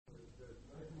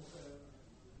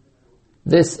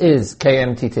This is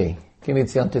KMTT,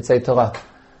 Kimitzion Titzei Torah,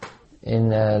 in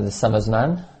the summer's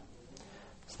man.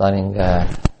 Starting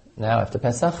now after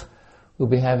Pesach, we'll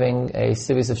be having a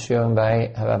series of shiurim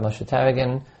by Harav Moshe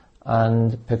Taragin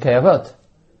and Pirkei Avot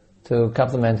to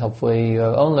complement hopefully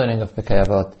your own learning of Pirkei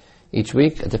Avot. Each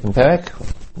week a different parak,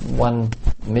 one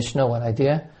mishnah, one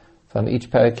idea from each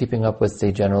parak, keeping up with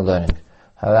the general learning.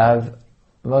 Harav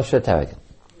Moshe Taragin.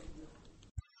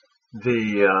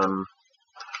 The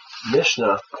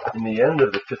Mishnah in the end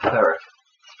of the fifth parak,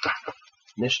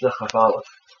 Mishnah Chaf Aleph,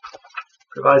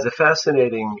 provides a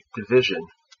fascinating division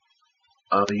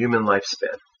of a human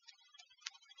lifespan,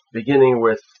 beginning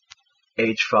with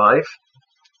age 5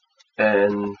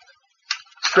 and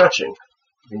stretching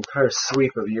the entire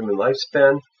sweep of human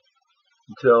lifespan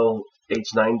until age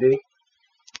 90,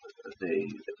 the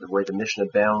way the Mishnah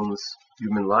bounds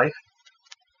human life,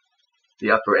 the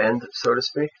upper end, so to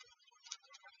speak.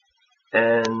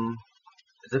 And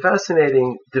it's a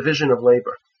fascinating division of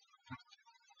labor.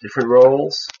 Different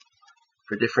roles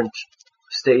for different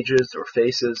stages or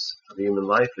phases of human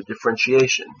life, a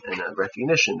differentiation and a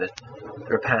recognition that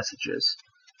there are passages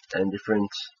and different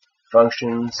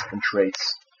functions and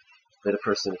traits that a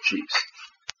person achieves.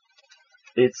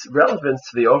 Its relevance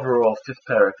to the overall fifth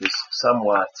parak is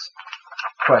somewhat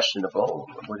questionable.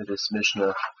 Where did this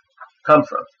Mishnah come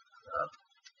from?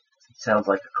 It sounds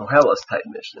like a Koheles type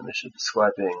Mishnah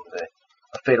describing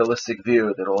a fatalistic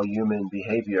view that all human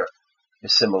behavior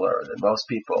is similar, that most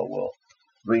people will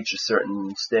reach a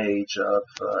certain stage of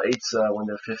Eitzah when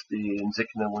they're 50 and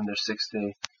Zikna when they're 60.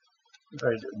 A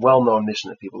very well-known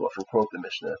Mishnah. People often quote the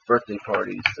Mishnah at birthday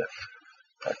parties,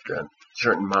 at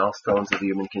certain milestones of the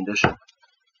human condition.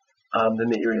 The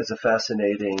Meiri is a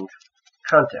fascinating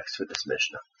context for this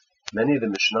Mishnah. Many of the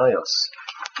Mishnayos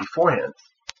beforehand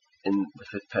in the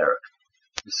fifth parak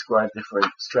describe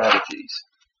different strategies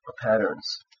or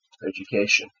patterns of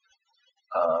education,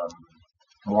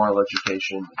 moral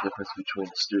education, the difference between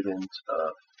a student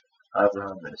of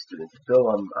Abraham and a student of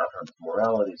Bilam. Abraham's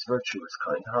morality, his virtue, his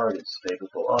kind heart, his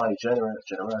favorable eye,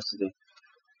 generosity,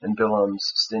 and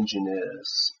Bilam's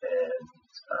stinginess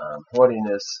and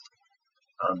haughtiness.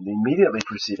 The immediately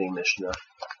preceding Mishnah,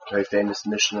 very famous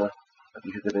Mishnah of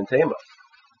Yehuda ben Tema.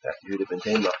 In fact, Yehuda ben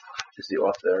Tema is the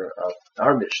author of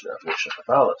our Mishnah, Mishnah Chaf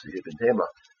Aleph. Yehuda ben Tema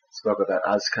spoke about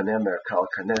Az Kanemer, Kal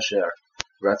Kanesher,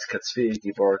 Ratz Katzvi,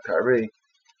 Gibor Kari,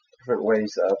 different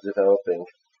ways of developing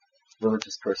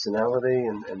religious personality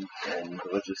and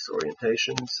religious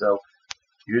orientation. So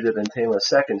Yehuda ben Tema's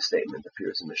second statement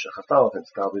appears in Mishnah Chaf Aleph, and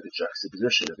it's probably the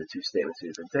juxtaposition of the two statements of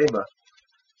Yehuda ben Tema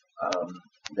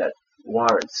that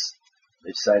warrants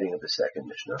the citing of the second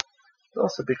Mishnah, but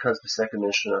also because the second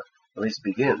Mishnah at least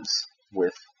begins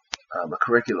with a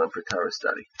curriculum for Torah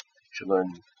study. You should learn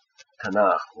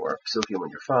Tanakh or Psukim when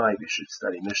you're 5, you should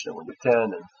study Mishnah when you're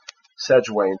 10, and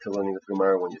segue into learning of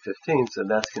Gemara when you're 15, so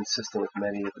that's consistent with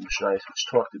many of the Mishnayos which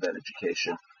talked about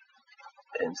education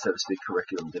and, so to speak,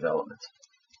 curriculum development.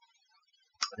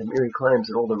 The Meiri claims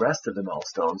that all the rest of the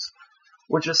milestones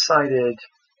were just cited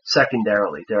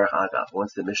secondarily, derech agav,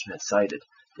 once the Mishnah had cited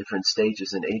different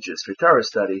stages and ages for Torah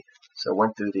study, so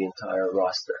went through the entire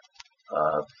roster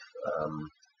of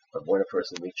when a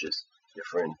person reaches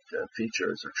different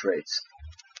features or traits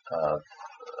of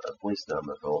wisdom,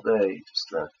 of old age,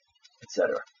 strength,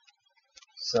 etc.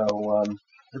 So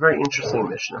it's a very interesting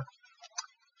Mishnah,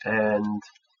 and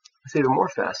what's even more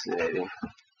fascinating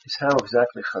is how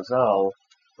exactly Chazal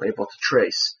were able to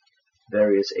trace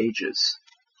various ages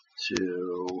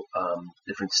to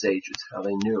different stages, how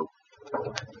they knew.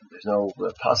 There's no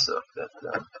pasuk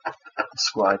that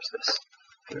describes this.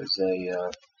 There's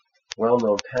a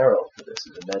well-known parallel to this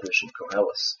is a Medrash in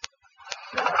Koheles.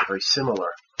 It's a very similar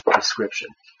description.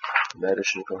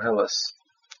 Medrash in Koheles,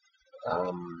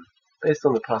 based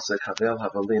on the pasuk Havel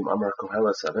Havalim Amar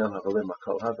Koheles Havel Havalim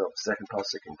Akol Havel, the second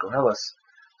pasuk in Koheles,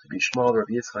 to be Shmuel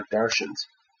Rabbi Yitzchak Darshans,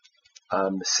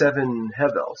 the 7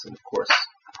 Hevels, and of course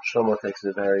Shlomo takes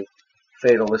a very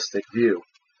fatalistic view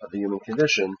of the human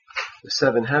condition. The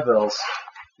 7 Hevels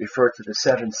refer to the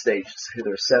 7 stages. Here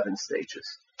there are 7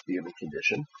 stages of the human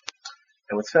condition.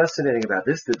 And what's fascinating about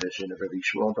this division of Rabbi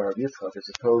Shmuel bar Rabbi Yitzchak as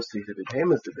opposed to Yehuda ben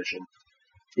Tema's division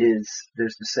is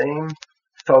there's the same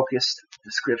focused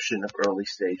description of early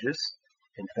stages.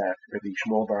 In fact, Rabbi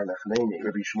Shmuel bar Nachmani,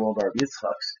 Rabbi Shmuel bar Rabbi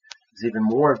Yitzchak's is even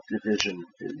more division,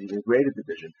 even greater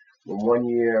division. In 1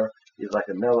 year, he's like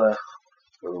a melech,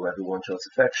 who everyone shows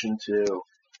affection to.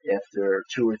 After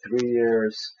 2 or 3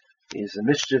 years, he's a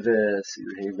mischievous.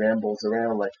 He rambles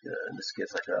around like, in this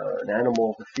case, like an animal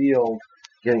of the field,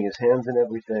 getting his hands in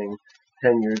everything.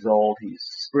 10 years old, he's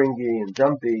springy and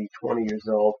jumpy. 20 years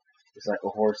old, It's like a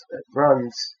horse that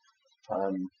runs,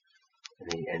 and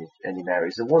he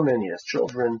marries a woman, he has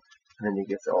children, and then he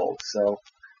gets old. So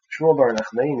Shmuel Bar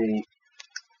Nachmani,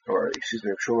 Shmuel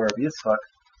Bar Yitzchak,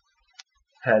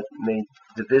 had made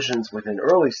divisions within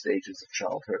early stages of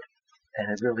childhood and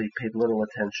had really paid little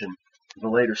attention to the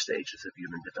later stages of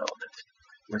human development.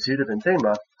 Whereas Yehuda ben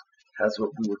Tema has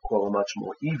what we would call a much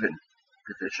more even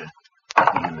division of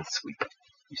the human sweep.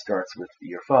 He starts with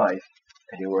year 5,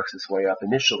 and he works his way up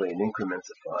initially in increments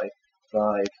of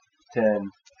 5,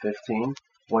 10, 15.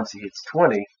 Once he hits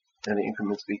 20, then the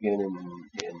increments begin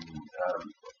in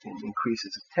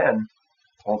increases of 10,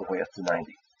 all the way up to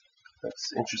 90.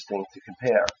 That's interesting to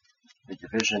compare the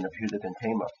division of Yehuda ben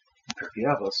Tema in Pirkei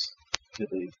Avos to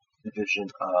the division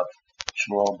of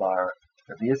Shmuel Bar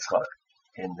Rabbi Yitzchak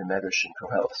in the Medrash in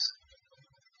Koheles.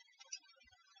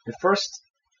 The first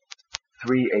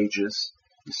 3 ages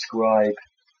describe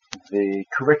the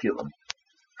curriculum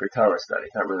for Torah study.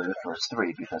 Not really the first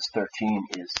 3, because 13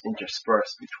 is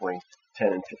interspersed between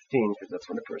 10 and 15, because that's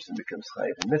when a person becomes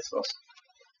chayiv in mitzvos.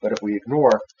 But if we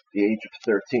ignore the age of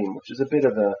 13, which is a bit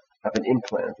of an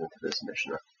implant into this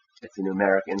Mishnah, it's a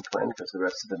numeric implant, because the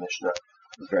rest of the Mishnah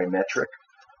was very metric,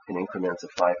 in increments of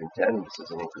 5 and 10. This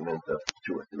is an increment of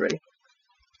 2 or 3.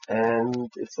 And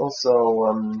it's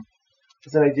also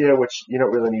it's an idea which you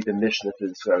don't really need the Mishnah to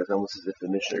describe. It's almost as if the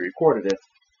Mishnah recorded it,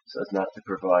 so as not to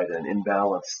provide an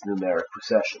imbalanced numeric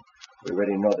procession. We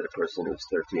already know that a person who's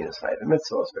 13 is chayiv in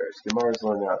mitzvos, various gemaras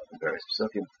learn out, and various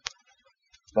pesukim.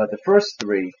 But the first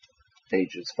 3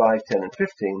 ages, 5, 10, and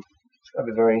 15, have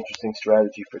a very interesting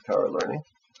strategy for Torah learning.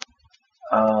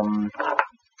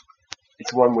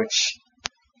 It's one which,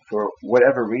 for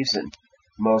whatever reason,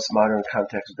 most modern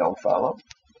contexts don't follow.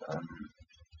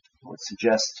 Would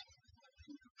suggest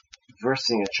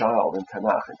versing a child in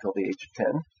Tanakh until the age of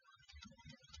 10,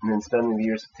 and then spending the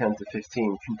years of 10 to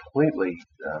 15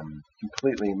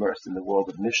 completely immersed in the world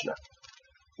of Mishnah.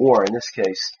 Or, in this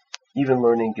case, even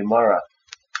learning Gemara,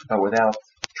 but without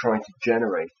trying to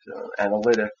generate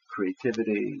analytic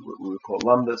creativity, what we would call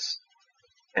lumbus,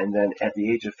 and then at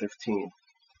the age of 15,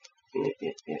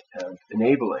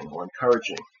 enabling or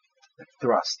encouraging a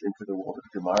thrust into the world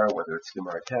of Gemara, whether it's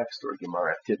Gemara text or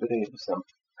Gemara activity. There's some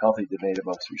healthy debate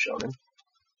amongst Rishonim.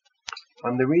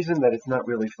 The reason that it's not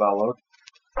really followed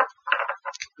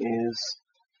is,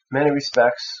 in many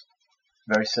respects,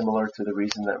 very similar to the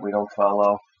reason that we don't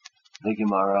follow the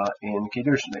Gemara in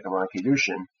Kiddushin. The Gemara in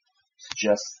Kiddushin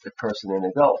suggests a person, an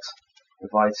adult,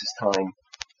 divides his time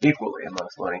equally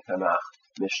amongst learning Tanakh,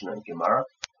 Mishnah, and Gemara.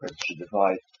 Persons should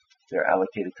divide their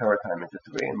allocated Torah time into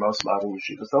 3, and most modern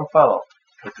yeshivas don't follow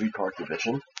the 3-part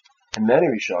division. And many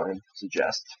Rishonim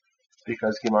suggest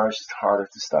because Gemara is just harder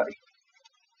to study.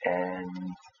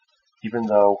 And even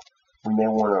though we may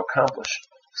want to accomplish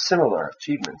similar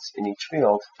achievements in each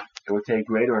field, it would take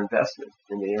greater investment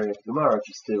in the area of Gemara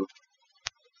just to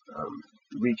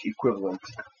reach equivalent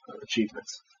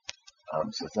achievements.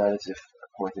 So it's not as if,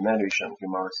 according to many Rishonim,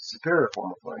 Gemara is a superior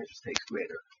form of learning. It just takes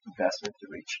greater investment to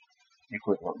reach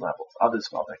equivalent levels. Others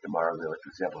felt that Gemara really, for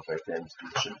example, very famous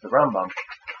position of the Rambam,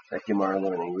 that Gemara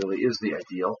learning really is the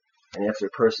ideal. And after a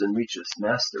person reaches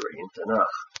mastery in Tanakh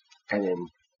and in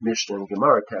Mishnah and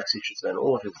Gemara texts, he should spend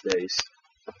all of his days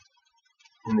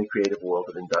in the creative world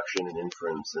of induction and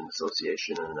inference and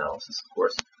association and analysis. Of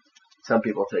course, some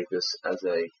people take this as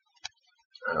a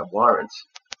warrant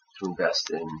to invest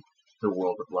in the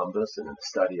world of lumbus and in the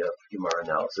study of Gemara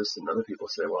analysis, and other people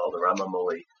say, well, the Rambam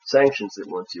only sanctions it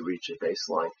once you reach a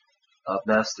baseline of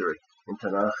mastery in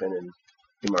Tanakh and in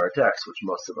Gemara text, which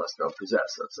most of us don't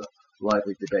possess. So it's a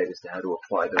lively debate as to how to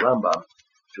apply the Rambam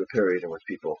to a period in which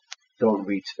people don't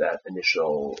reach that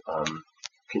initial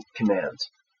command.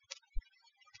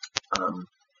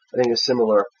 I think a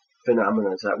similar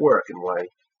phenomenon is at work, and why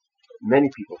many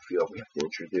people feel we have to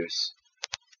introduce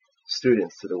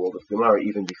students to the world of Gemara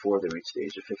even before they reach the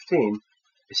age of 15,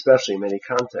 especially in many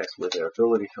contexts where their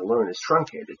ability to learn is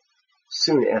truncated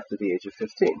soon after the age of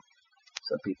 15.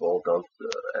 Some people don't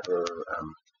ever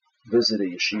visit a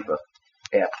yeshiva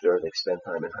after they've spent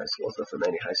time in high school. So for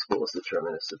many, high school is the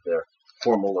terminus of their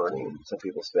formal learning. And some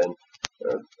people spend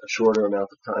a shorter amount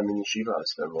of time in yeshiva,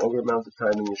 others spend longer amounts of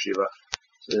time in yeshiva.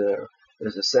 So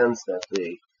there's a sense that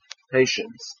the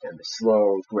patience and the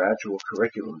slow, gradual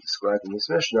curriculum described in this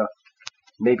Mishnah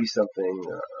may be something,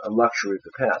 a luxury of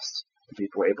the past. And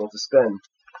people were able to spend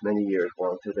many years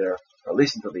well into their, at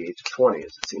least until the age of 20, as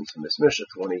it seems from this Mishnah.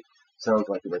 20 sounds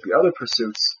like there might be other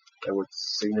pursuits that would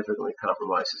significantly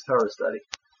compromise his Torah study.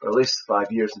 But at least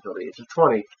 5 years until the age of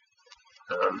 20,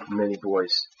 many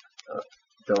boys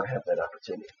don't have that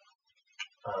opportunity.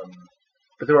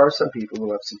 But there are some people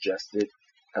who have suggested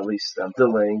at least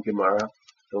delaying Gemara,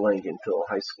 delaying until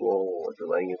high school, or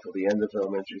delaying until the end of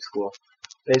elementary school,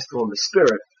 based on the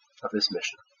spirit of this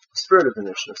Mishnah. The spirit of the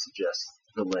Mishnah suggests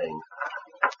delaying,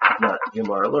 not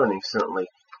Gemara learning, certainly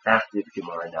active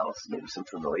Gemara analysis, maybe some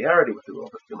familiarity with the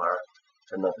world of Gemara,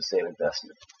 and not the same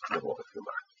investment in the world of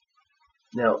Gemara.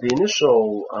 Now, the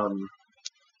initial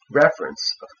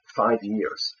reference of 5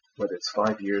 years, whether it's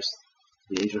 5 years,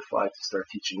 the age of 5 to start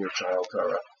teaching your child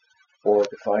Torah, or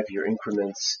the 5-year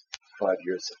increments, 5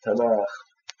 years of Tanakh,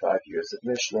 5 years of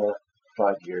Mishnah,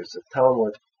 5 years of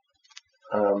Talmud,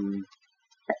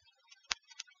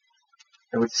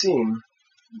 it would seem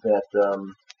that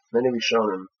many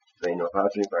Rishonim, Veinu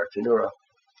Avadri, Bartanura,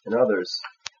 and others,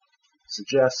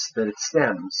 suggest that it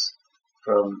stems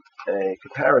from a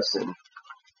comparison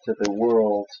to the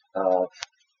world of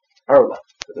Arla,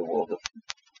 to the world of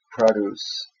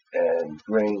produce and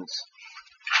grains.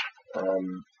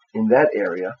 In that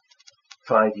area,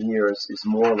 5 years is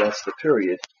more or less the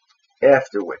period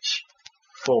after which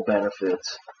full benefit,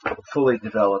 fully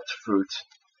developed fruit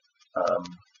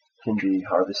can be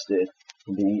harvested,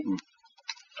 can be eaten,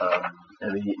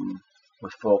 and be eaten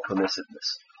with full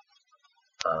permissiveness.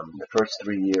 The first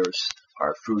 3 years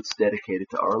are fruits dedicated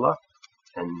to Arla,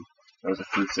 and those are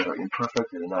fruits that are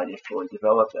imperfect, that are not yet fully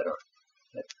developed,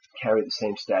 that carry the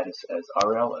same status as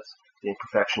Arel, as the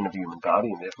imperfection of the human body,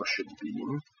 and therefore shouldn't be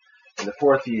eaten. And the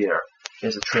 4th year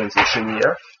is a transition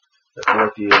year. The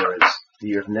 4th year is the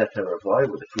year of Neter Avai,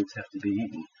 where the fruits have to be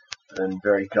eaten in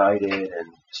very guided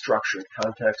and structured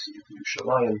context,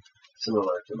 Yerushalayim,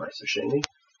 similar to Ma'aser Sheni.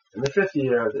 And the 5th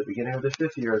year, the beginning of the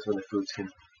 5th year, is when the fruits can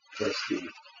first be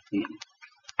eaten.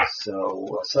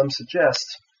 So some suggest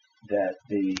that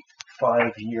the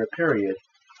 5-year period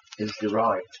is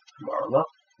derived from Arla,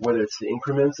 whether it's the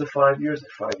increments of 5 years,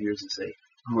 that 5 years is a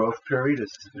growth period,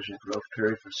 is a sufficient growth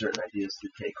period for certain ideas to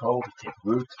take hold, to take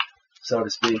root, so to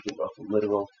speak, in both the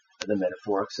literal and the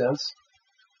metaphoric sense,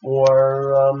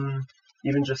 or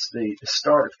even just the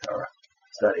start of Torah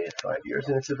study at 5 years.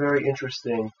 And it's a very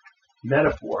interesting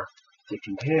metaphor to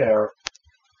compare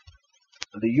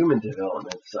the human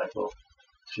development cycle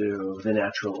to the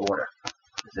natural order,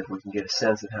 as if we can get a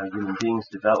sense of how human beings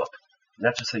develop,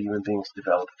 not just how human beings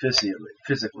develop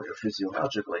physically or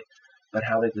physiologically, but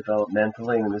how they develop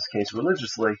mentally, and in this case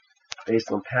religiously,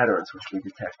 based on patterns which we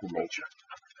detect in nature.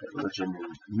 That religion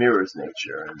mirrors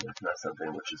nature, and it's not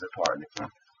something which is apart from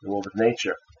the world of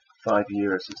nature. 5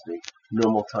 years is the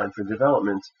normal time for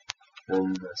development,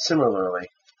 and similarly,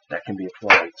 that can be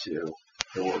applied to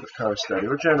the world of Torah study,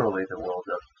 or generally the world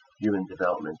of human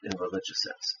development in a religious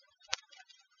sense.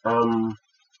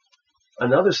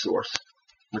 Another source,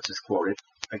 which is quoted,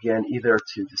 again, either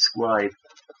to describe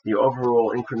the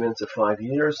overall increments of 5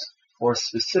 years or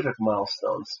specific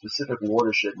milestones, specific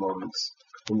watershed moments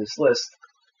in this list,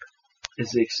 is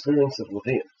the experience of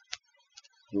Levium.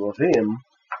 The Levium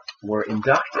were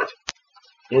inducted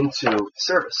into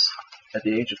service at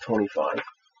the age of 25.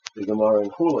 The Gemara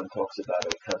in Chulin talks about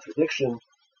a contradiction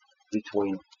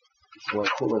between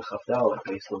Chulin Chavdal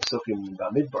based on Sukkim and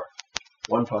Bamidbar.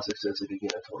 One pasuk says they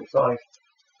begin at 25.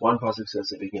 One pasuk says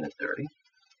they begin at 30.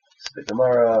 So the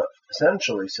Gemara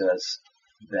essentially says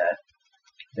that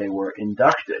they were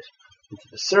inducted into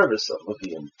the service of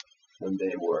Levium when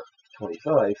they were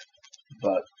 25,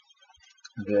 but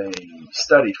they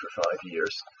studied for 5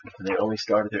 years, and they only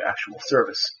started their actual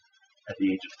service at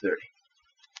the age of 30.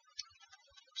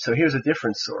 So here's a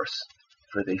different source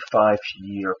for the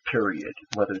 5-year period,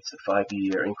 whether it's the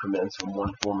 5-year increments from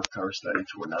one form of Torah study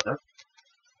to another.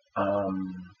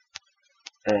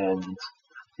 And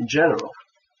in general,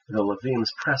 the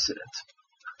Levium's precedent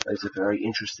plays a very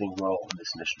interesting role in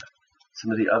this Mishnah.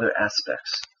 Some of the other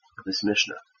aspects of this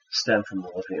Mishnah stem from the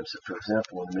Levium. So, for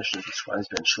example, when the Mishnah describes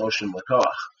Ben Shloshim Lakoach,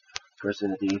 a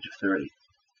person at the age of 30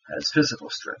 has physical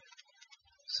strength.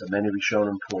 So many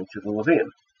Rishonim point to the Levium.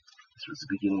 This was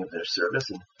the beginning of their service,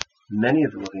 and many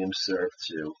of the Levium served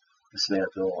to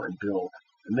dismantle and build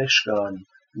the Mishkan,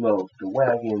 load the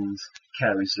wagons,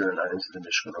 carry certain items of the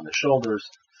Mishkan on their shoulders,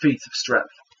 feats of strength.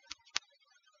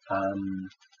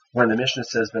 When the Mishnah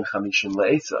says Ben Chamishim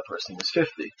Le'etza, a person is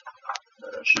 50,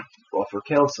 should offer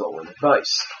counsel and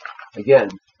advice. Again,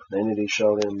 many of these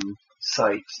Rishonim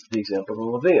cite the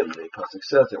example of the Levium. The pasuk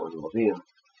says that when the Levium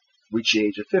reach the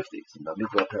age of 50, it's in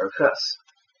Bamidbar Paraches,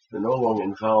 they're no longer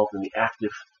involved in the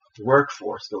active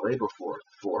workforce, the labor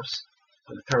force,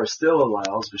 but the Torah still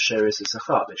allows V'sheres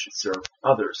Yisachah, they should serve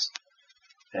others.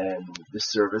 And this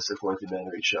service, according to many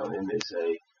Rishonim,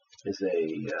 is a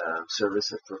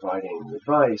service of providing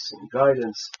advice and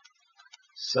guidance.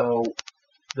 So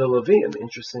the Levium,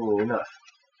 interestingly enough,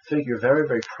 figure very,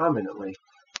 very prominently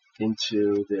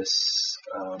into this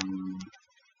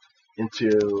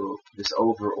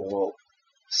overall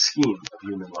scheme of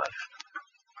human life.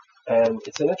 And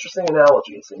it's an interesting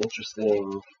analogy. It's an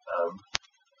interesting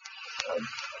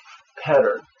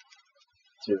pattern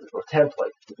or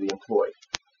template to be employed.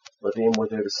 Levim were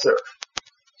there to serve,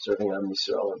 serving Am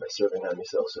Yisrael, and by serving Am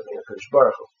Yisrael, serving HaKadosh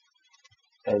Baruch Hu.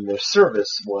 And their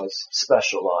service was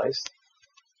specialized,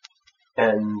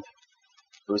 and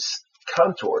it was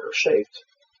contoured or shaped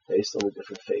based on the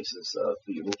different phases of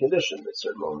the human condition. There's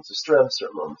certain moments of strength,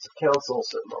 certain moments of counsel,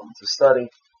 certain moments of study.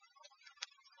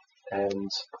 And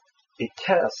it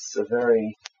casts a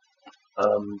very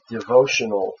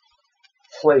devotional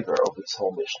flavor over this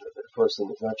whole mission. That the person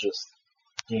is not just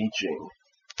gauging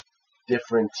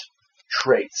different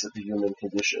traits of the human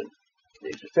condition at the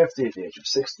age of 50, at the age of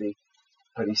 60,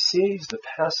 but he sees the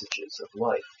passages of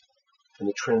life and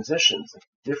the transitions of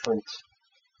different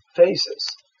phases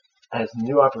as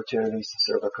new opportunities to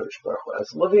serve HaKadosh Baruch Hu, as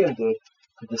Levim did,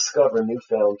 to discover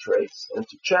newfound traits and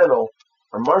to channel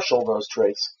or marshal those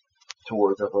traits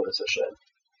towards Avodas Hashem.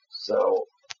 So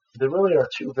there really are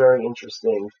two very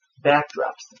interesting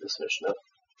backdrops to this Mishnah,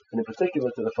 and in particular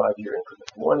to the 5-year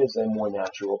increment. One is a more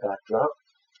natural backdrop.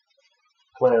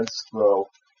 Plants grow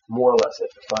more or less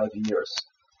after 5 years.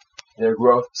 Their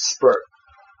growth spurt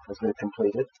has been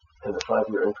completed, and the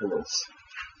 5-year increments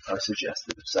are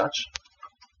suggestive of such.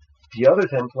 The other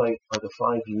template are the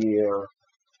 5-year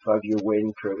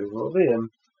waiting period of Levim,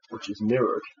 which is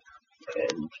mirrored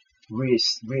and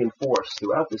reinforced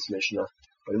throughout this Mishnah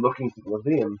by looking to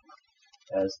Levim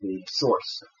as the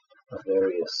source of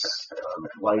various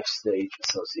life stage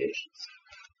associations.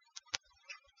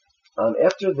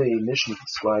 After the Mishnah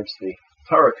describes the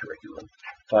Torah curriculum,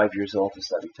 5 years old to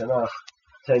study Tanakh,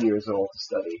 10 years old to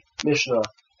study Mishnah,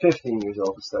 15 years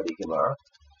old to study Gemara,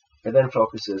 it then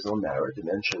focuses on marriage and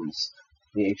mentions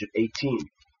the age of 18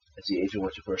 as the age in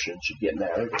which a person should get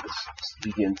married and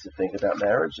begin to think about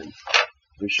marriage. And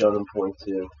Rishonim point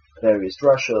to various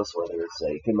drashos, whether it's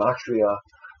a gematria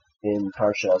in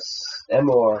Parshas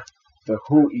Emor, the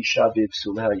Hu Isha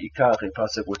B'Psula Yikach, a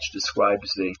pasuk which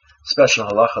describes the special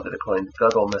halacha that a kohen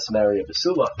gadol must marry a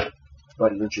basula,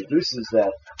 but it introduces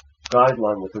that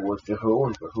guideline with the word Vehu,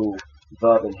 and Vehu,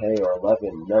 Vav and Hey are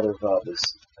 11, another Vav is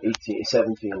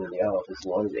 17, and the Aleph is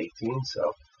 1 is 18,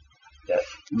 so that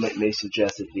may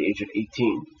suggest that at the age of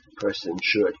 18, a person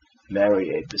should marry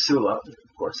a basula.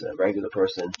 Of course, a regular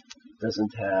person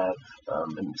doesn't have a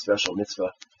special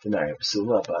mitzvah to marry a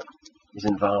basula, but is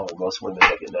involved, and most women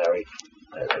that get married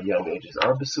at young ages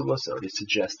are basula, so it is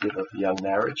suggestive of young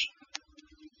marriage.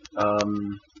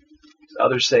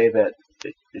 Others say that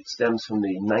it stems from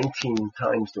the 19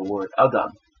 times the word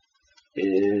Adam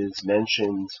is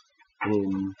mentioned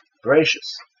in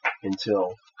Bereshis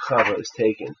until Chava is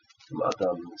taken from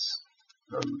Adam,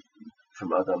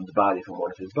 the body, from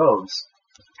one of his bones.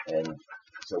 And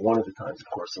so one of the times, of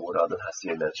course, the word Adam has to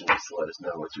be mentioned just to let us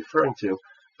know what it's referring to,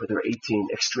 but there are 18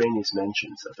 extraneous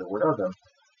mentions of the word Adam.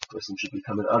 A person should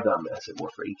become an Adam, as it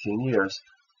were, for 18 years,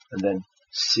 and then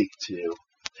seek to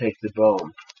take the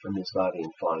bone from his body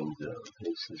and find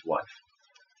his wife.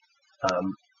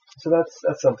 So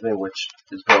that's something which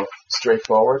is both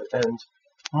straightforward and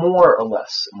more or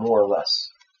less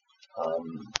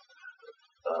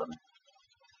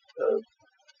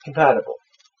compatible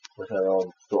with our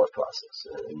own thought process.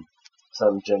 In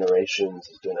some generations,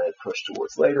 there's been a push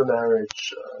towards later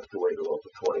marriage, to wait a little to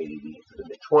the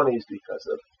mid-20s because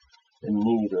of the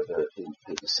need or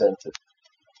the sense that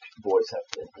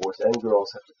boys and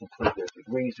girls have to complete their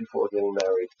degrees before getting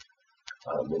married.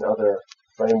 In other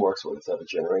frameworks, whether it's other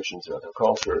generations or other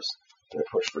cultures, they're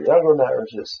pushed for younger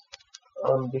marriages,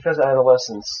 because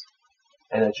adolescence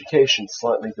and education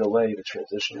slightly delay the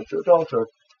transition into adulthood,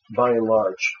 by and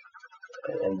large.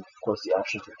 And of course, the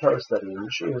option for Torah study in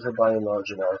yeshivas are by and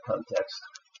large in our context.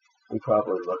 We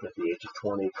probably look at the age of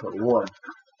 20, 21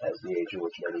 as the age in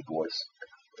which many boys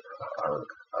are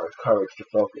encouraged to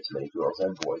focus. Many girls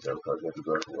and boys are encouraged to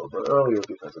go a little bit earlier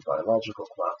because of biological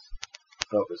clocks to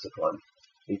focus upon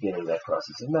beginning that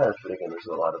process of marriage. But again, there's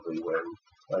a lot of leeway and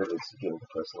a lot of it's given to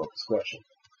personal discretion.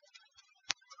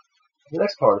 The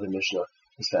next part of the Mishnah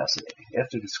is fascinating.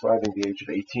 After describing the age of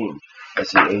 18 as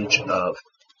the age of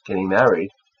getting married,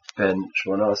 then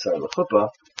Shmona Asar L'chuppah,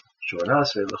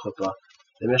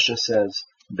 the Mishnah says,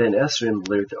 Ben Esrim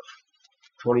Lirdov,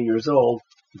 20 years old,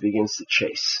 he begins to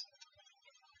chase.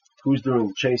 Who's doing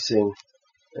the chasing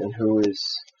and who is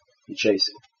he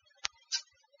chasing?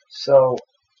 So,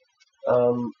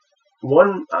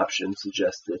 one option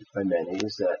suggested by many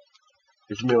is that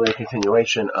it's merely a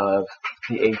continuation of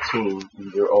the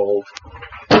 18-year-old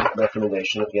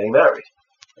recommendation of getting married.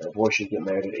 And a boy should get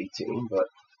married at 18, but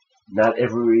not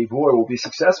every boy will be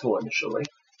successful initially.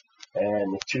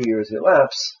 And if 2 years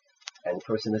elapse and the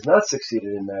person has not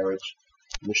succeeded in marriage,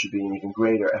 there should be an even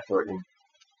greater effort in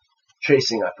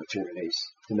chasing opportunities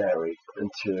to marry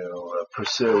and to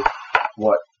pursue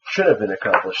what should have been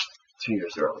accomplished 2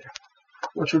 years earlier,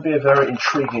 which would be a very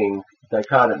intriguing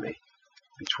dichotomy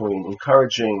between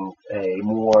encouraging a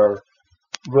more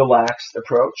relaxed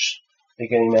approach to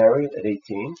getting married at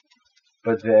 18,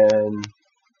 but then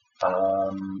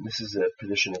this is a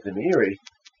position of the Meiri,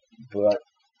 but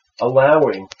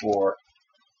allowing for,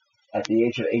 at the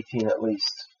age of 18 at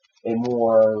least, a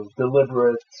more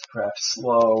deliberate, perhaps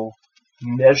slow,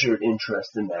 measured interest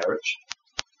in marriage,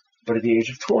 but at the age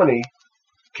of 20,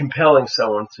 compelling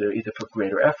someone to either put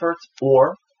greater effort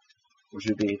or, which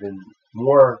would be even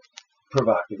more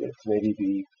provocative, to maybe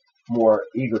be more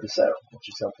eager to settle, which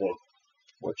is something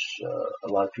which a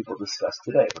lot of people discuss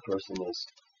today. If a person is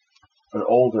an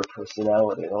older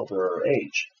personality, an older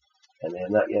age, and they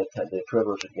have not yet had the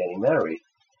privilege of getting married,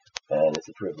 and it's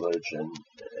a privilege and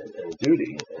a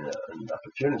duty and an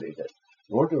opportunity that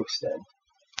you want to extend.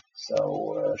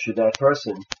 So should that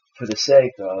person, for the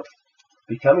sake of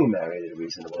becoming married at a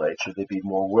reasonable age, should they be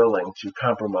more willing to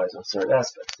compromise on certain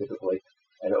aspects? Typically,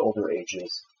 at older ages,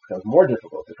 it becomes more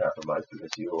difficult to compromise because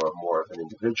you are more of an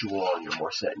individual and you're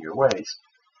more set in your ways.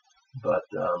 But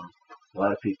a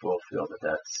lot of people feel that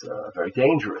that's a very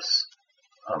dangerous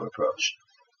approach.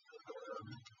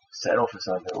 Settle for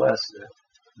something less,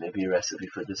 maybe a recipe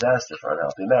for disaster for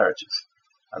unhealthy marriages.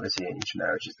 Obviously, each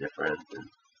marriage is different,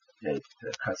 and it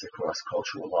cuts across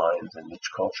cultural lines, and each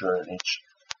culture and each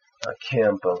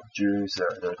camp of Jews,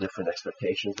 there are different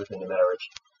expectations within the marriage.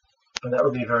 And that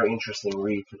would be a very interesting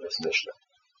read to this Mishnah.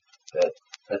 That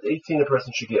at 18, a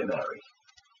person should get married.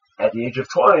 At the age of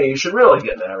 20, you should really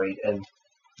get married, and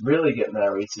really get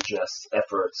married suggests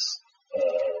efforts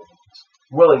and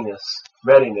willingness,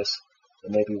 readiness,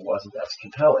 that maybe wasn't as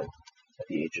compelling at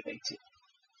the age of 18.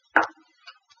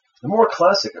 The more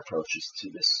classic approaches to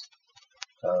this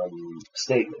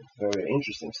statement, very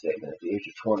interesting statement, at the age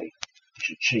of 20, you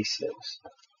should chase things.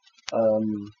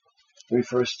 It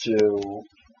refers to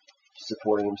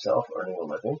supporting himself, earning a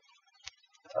living.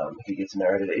 If he gets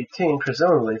married at 18,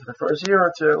 presumably for the first year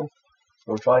or two,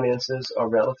 when finances are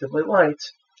relatively light,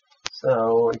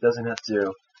 so he doesn't have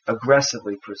to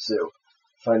aggressively pursue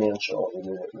financial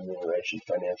remuneration,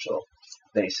 financial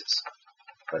basis.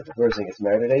 But if the person gets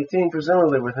married at 18,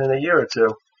 presumably within a year or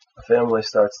two, a family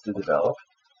starts to develop,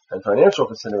 and financial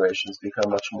considerations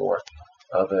become much more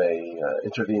of a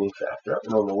intervening factor.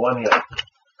 And on the one hand,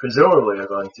 presumably are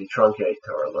going to truncate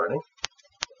Torah learning.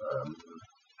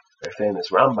 Very famous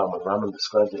Rambam, when Rambam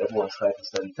describes that everyone's chayv to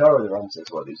study Torah, the Rambam says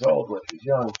whether he's old, whether he's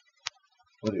young,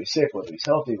 whether he's sick, whether he's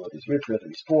healthy, whether he's rich, whether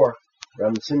he's poor. The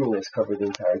Rambam seemingly has covered the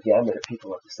entire gamut of people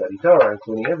who have to study Torah,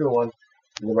 including everyone.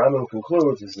 And the Rambam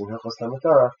concludes, as in Hilchos Talmud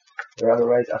Torah, the Rambam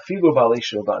writes, Afilu ba'al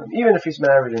isha u'banim. Even if he's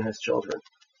married and has children,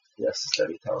 he has to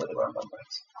study Torah, the Rambam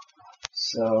writes.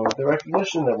 So the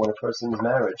recognition that when a person's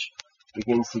marriage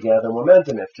begins to gather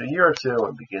momentum after a year or two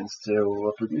and begins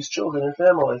to produce children and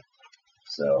family,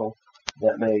 so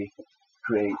that may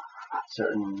create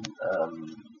certain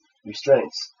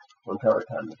restraints when Torah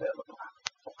time is available.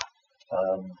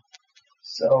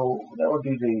 So that would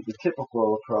be the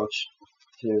typical approach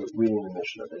to reading the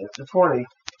Mishnah. But after 20,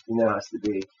 he now has to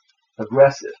be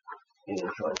aggressive in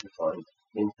trying to find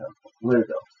income.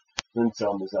 Lirgo.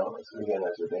 Linsel Mizamas. Again,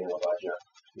 as Rabbeinu Elijah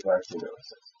Yivartinu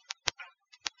says.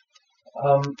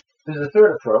 There's a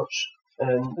third approach,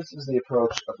 and this is the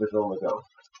approach of the Vilna Gaon.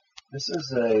 This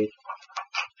is a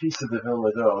piece of the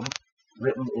Vilna Gaon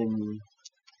written in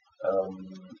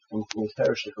his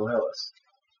Perush Koheles,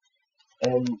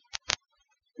 and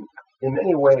in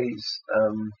many ways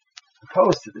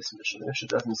opposed to this Mishnah. The Mishnah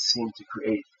doesn't seem to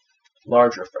create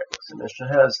larger frameworks. The Mishnah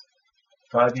has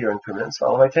 5-year increments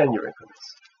followed by 10-year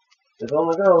increments. The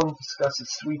Vilna Gaon discusses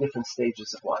 3 different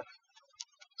stages of life.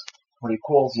 What he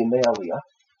calls Yemei Aliyah,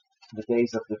 the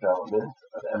days of development,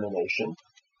 of emanation,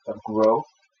 of growth,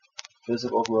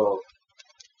 physical growth,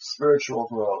 spiritual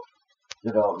growth,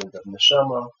 development of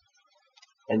neshama,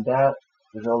 and that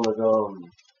the Vilna Gaon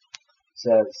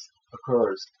says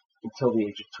occurs until the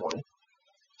age of 20.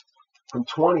 From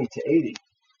 20 to 80,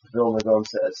 the Vilna Gaon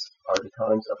says, are the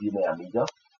times of Yemei Amidah,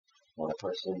 when a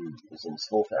person is in his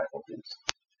full faculties.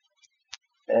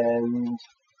 And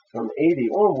from 80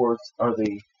 onwards are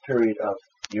the period of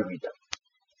Yerida.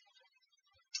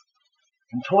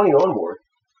 From 20 onward,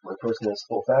 when a person has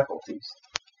full faculties,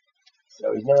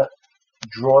 so he's not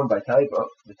drawn by taiva.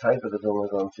 The type of the Vilna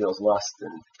Gaon feels lust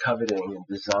and coveting and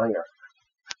desire.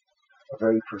 are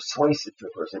very persuasive to a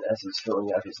person as he's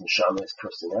filling out his neshama, his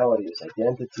personality, his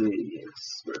identity, his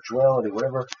spirituality,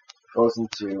 whatever goes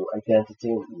into identity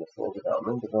in the full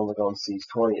development. The Vilna Gaon sees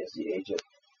 20 as the age of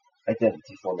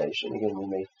identity formation. Again, we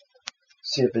may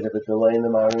see a bit of a delay in the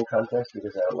modern context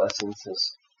because adolescence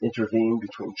has intervened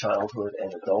between childhood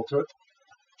and adulthood.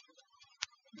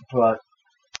 But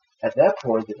at that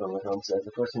point, the Vilna Gaon says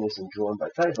the person isn't drawn by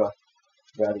taiva,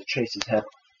 rather chases heaven.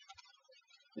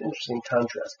 An interesting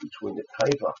contrast between the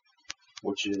taiva,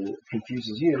 which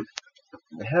confuses youth,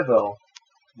 and the hevel,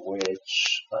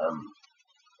 which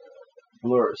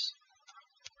blurs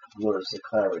the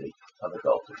clarity of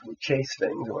adulthood. We chase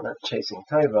things, we're not chasing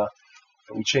taiva,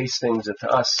 but we chase things that to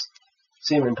us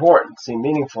seem important, seem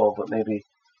meaningful, but maybe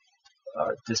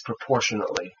are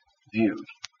disproportionately viewed.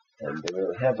 And they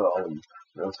really hevel, and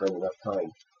we don't spend enough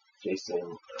time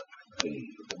chasing the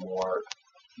more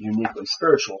uniquely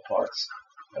spiritual parts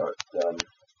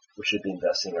we should be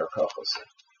investing our kochos.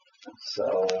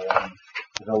 So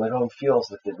the Vilna Gaon feels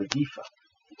that the redifa,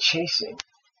 the chasing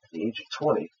at the age of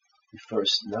 20,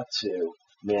 refers not to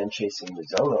man chasing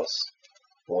mizonos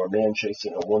or man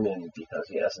chasing a woman because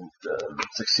he hasn't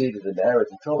succeeded in marriage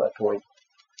until that point.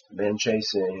 Man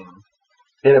chasing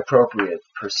inappropriate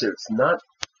pursuits, not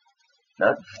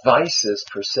vices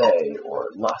per se or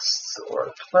lusts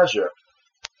or pleasure,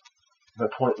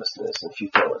 but pointlessness and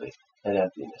futility and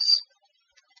emptiness.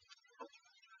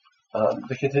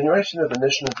 The continuation of the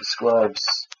Mishnah describes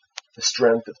the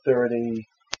strength of 30,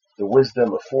 the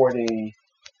wisdom of 40,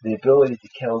 the ability to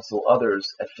counsel others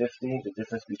at 50, the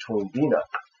difference between Bina,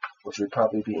 which would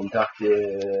probably be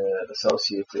inductive,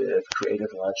 associative,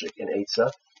 creative logic, and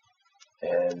Eitzah.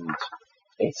 And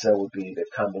Eitzah would be the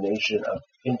combination of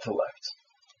intellect,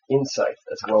 insight,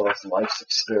 as well as life's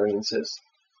experiences,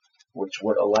 which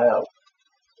would allow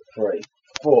for a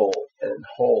full and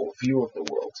whole view of the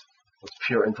world, which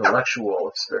pure intellectual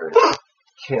experience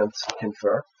can't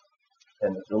confer,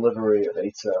 and the delivery of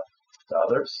Eitzah to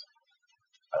others.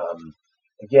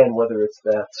 Again, whether it's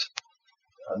that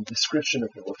description of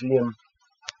the Levium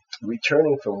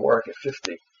returning from work at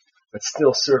 50, but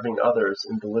still serving others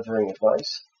in delivering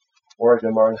advice, or a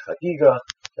Gemara in Chagiga,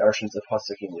 Darshans of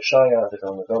Pasuk in Yeshaya, the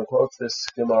Vilna Gaon quotes this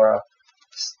Gemara,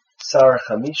 Sar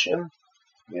Chamishim,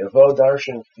 Yavo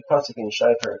Darshan Pasuk in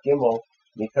Yeshaya Perek Gimel,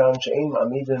 Mikan She'im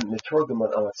Amidim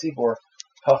Miturgaman Al Tzibor,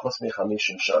 Pachos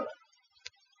Mechamishim Shana.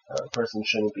 A person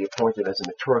shouldn't be appointed as a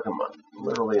Miturgaman.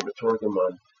 Literally, a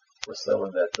Miturgaman was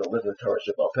someone that delivered Torah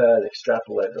Sheba'al Peh and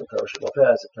extrapolated on Torah Sheba'al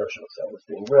Peh as the Torah Sheba'al Peh was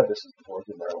being read. This is before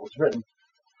Gemara was written.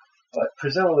 But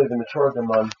presumably, the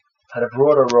Miturgaman had a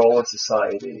broader role in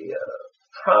society,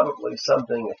 probably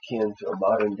something akin to a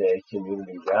modern-day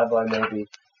community rabbi, maybe,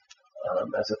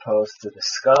 as opposed to the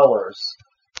scholars.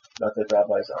 Not that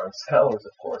rabbis aren't scholars,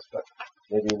 of course, but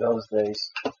maybe in those days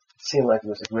it seemed like there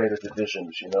was a greater division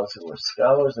between those who were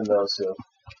scholars and those who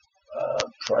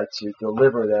tried to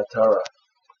deliver that Torah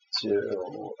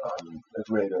to a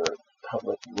greater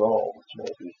public role, which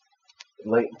may be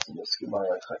latent in this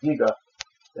Gemara and Chagiga,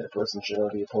 that a person should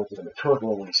only be appointed a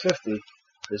Miturgaman when he's 50.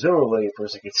 Presumably, a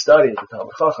person could study at the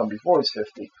Talmud Chacham before he's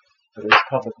 50, but his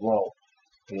public role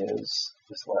is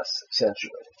less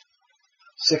accentuated.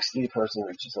 60, a person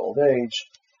reaches old age.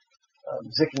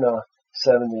 Zikna,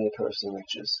 70, a person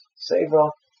reaches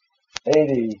Seva.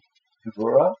 80,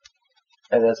 Gevura.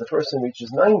 And as a person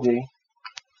reaches 90,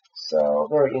 so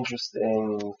very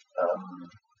interesting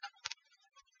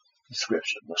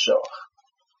description, Lashoach,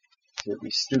 to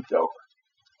be stooped over.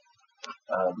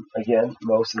 Again,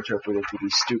 most interpreted to be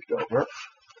stooped over,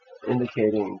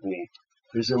 indicating the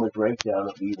presumed breakdown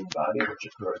of the human body, which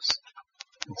occurs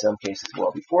in some cases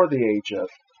well before the age of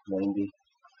 90,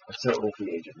 or certainly at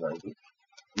the age of 90. And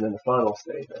then the final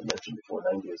stage, I mentioned before,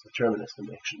 90 is the terminus. The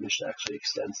Mishnah actually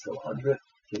extends to 100,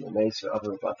 but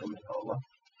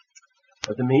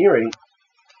the Meiri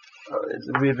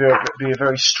would be a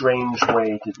very strange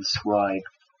way to describe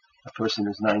a person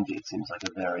who's 90. It seems like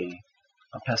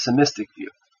a pessimistic view.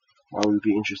 Why would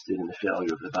we be interested in the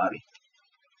failure of the body?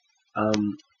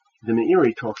 The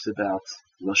Meiri talks about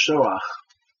Lashoach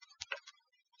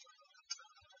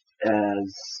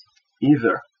as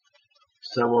either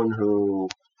someone who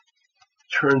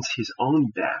turns his own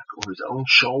back or his own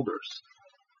shoulders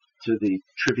to the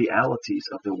trivialities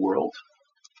of the world,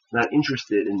 not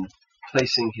interested in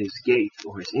placing his gait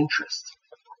or his interest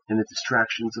in the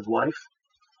distractions of life.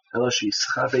 Elashi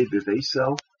Schabe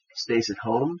Beveso, stays at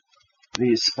home.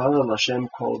 V'yispala Lashem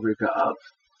kol riga'av,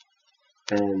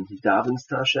 and he davens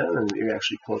to Hashem, and he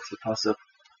actually quotes the pasuk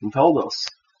in Toldos,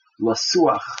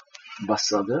 Lasuach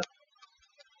Basada,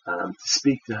 to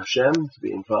speak to Hashem, to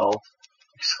be involved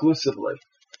exclusively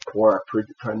or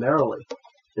primarily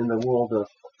in the world of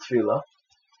tefillah,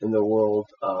 in the world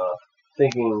of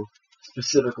thinking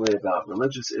specifically about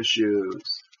religious issues,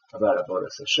 about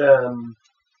avodas Hashem.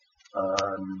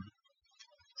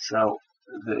 So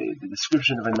the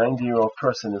description of a 90-year-old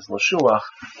person as Lashuach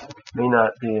may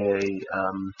not be a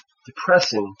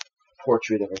depressing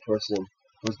portrait of a person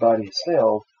whose body has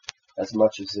failed as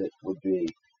much as it would be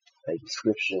a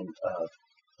description of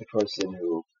a person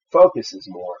who focuses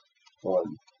more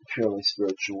on purely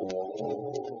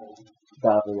spiritual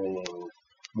davening,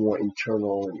 more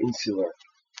internal and insular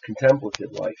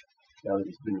contemplative life, now that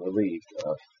he's been relieved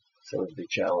of some of the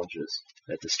challenges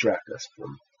that distract us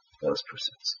from those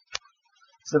pursuits.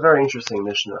 It's a very interesting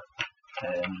Mishnah,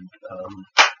 and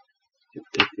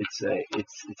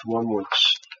it's one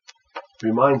which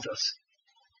reminds us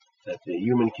that the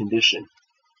human condition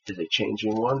is a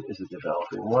changing one, is a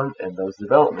developing one, and those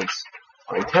developments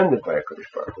are intended by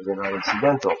HaKadosh Baruch Hu. They're not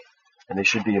incidental, and they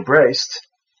should be embraced,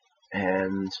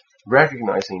 and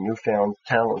recognizing newfound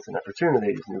talents and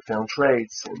opportunities, newfound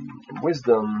traits and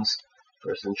wisdoms, a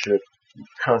person should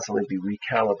constantly be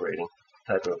recalibrating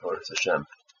the type of avodas Hashem.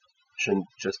 Shouldn't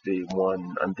just be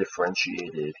one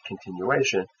undifferentiated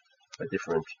continuation at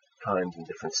different times and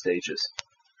different stages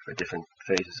for different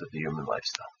phases of the human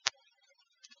lifestyle.